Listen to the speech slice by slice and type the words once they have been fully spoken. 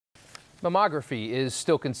Mammography is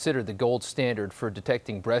still considered the gold standard for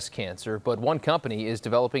detecting breast cancer, but one company is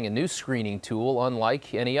developing a new screening tool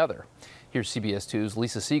unlike any other. Here's CBS 2's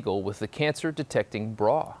Lisa Siegel with the cancer-detecting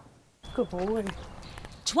bra. Good boy.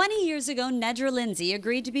 20 years ago, Nedra Lindsay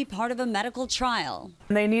agreed to be part of a medical trial.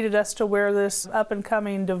 They needed us to wear this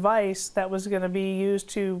up-and-coming device that was going to be used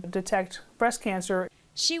to detect breast cancer.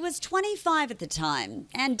 She was 25 at the time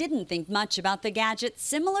and didn't think much about the gadget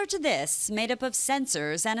similar to this, made up of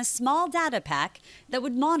sensors and a small data pack that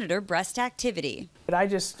would monitor breast activity. I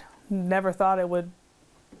just never thought it would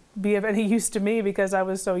be of any use to me because I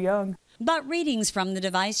was so young. But readings from the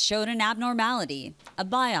device showed an abnormality. A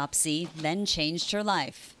biopsy then changed her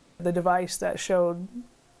life. The device that showed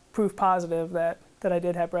proof positive that I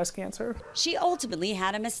did have breast cancer. She ultimately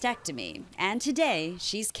had a mastectomy, and today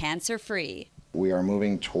she's cancer-free. We are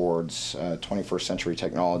moving towards 21st century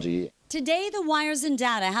technology. Today, the wires and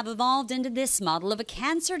data have evolved into this model of a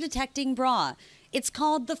cancer-detecting bra. It's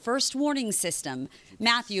called the First Warning System.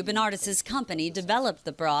 Matthew Bernardis' company developed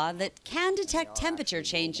the bra that can detect temperature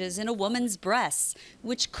changes in a woman's breasts,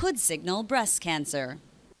 which could signal breast cancer.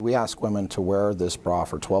 We ask women to wear this bra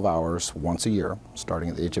for 12 hours once a year, starting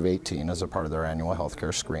at the age of 18 as a part of their annual health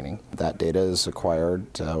care screening. That data is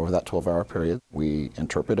acquired over that 12-hour period. We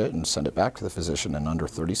interpret it and send it back to the physician in under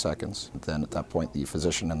 30 seconds. Then at that point, the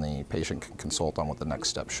physician and the patient can consult on what the next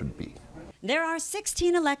step should be. There are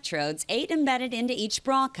 16 electrodes, 8 embedded into each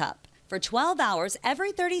bra cup. For 12 hours,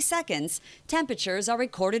 every 30 seconds, temperatures are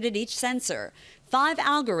recorded at each sensor. 5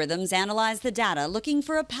 algorithms analyze the data, looking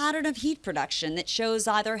for a pattern of heat production that shows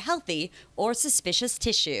either healthy or suspicious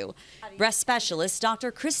tissue. Breast specialist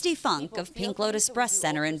Dr. Kristi Funk of Pink Lotus Breast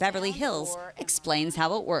Center in Beverly Hills explains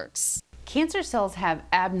how it works. Cancer cells have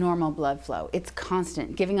abnormal blood flow. It's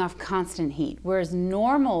constant, giving off constant heat, whereas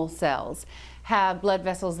normal cells have blood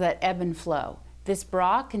vessels that ebb and flow. This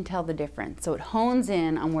bra can tell the difference, so it hones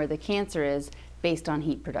in on where the cancer is based on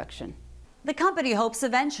heat production. The company hopes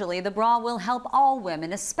eventually the bra will help all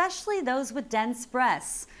women, especially those with dense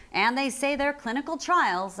breasts. And they say their clinical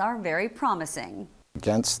trials are very promising.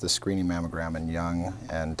 Against the screening mammogram in young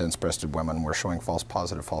and dense-breasted women, we're showing false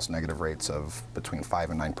positive, false negative rates of between 5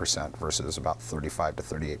 and 9% versus about 35 to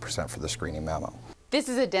 38% for the screening mammo. This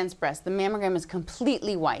is a dense breast. The mammogram is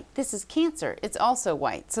completely white. This is cancer. It's also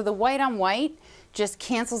white. So the white on white just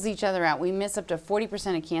cancels each other out. We miss up to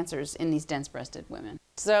 40% of cancers in these dense-breasted women.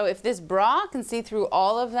 So if this bra can see through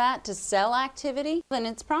all of that to cell activity, then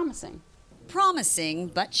it's promising. Promising,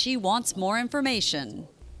 but she wants more information.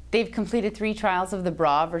 They've completed 3 trials of the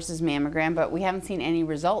bra versus mammogram, but we haven't seen any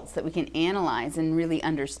results that we can analyze and really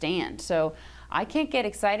understand. So I can't get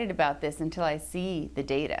excited about this until I see the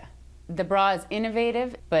data. The bra is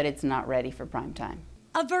innovative, but it's not ready for prime time.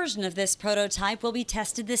 A version of this prototype will be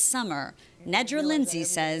tested this summer. Nedra Lindsay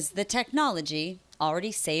says the technology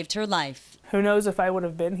already saved her life. Who knows if I would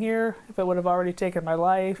have been here, if it would have already taken my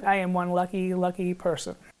life. I am one lucky, lucky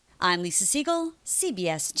person. I'm Lisa Siegel,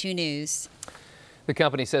 CBS 2 News. The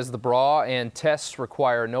company says the bra and tests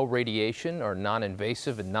require no radiation, are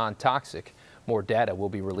non-invasive and non-toxic. More data will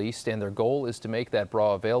be released, and their goal is to make that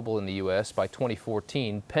bra available in the U.S. by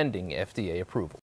 2014, pending FDA approval.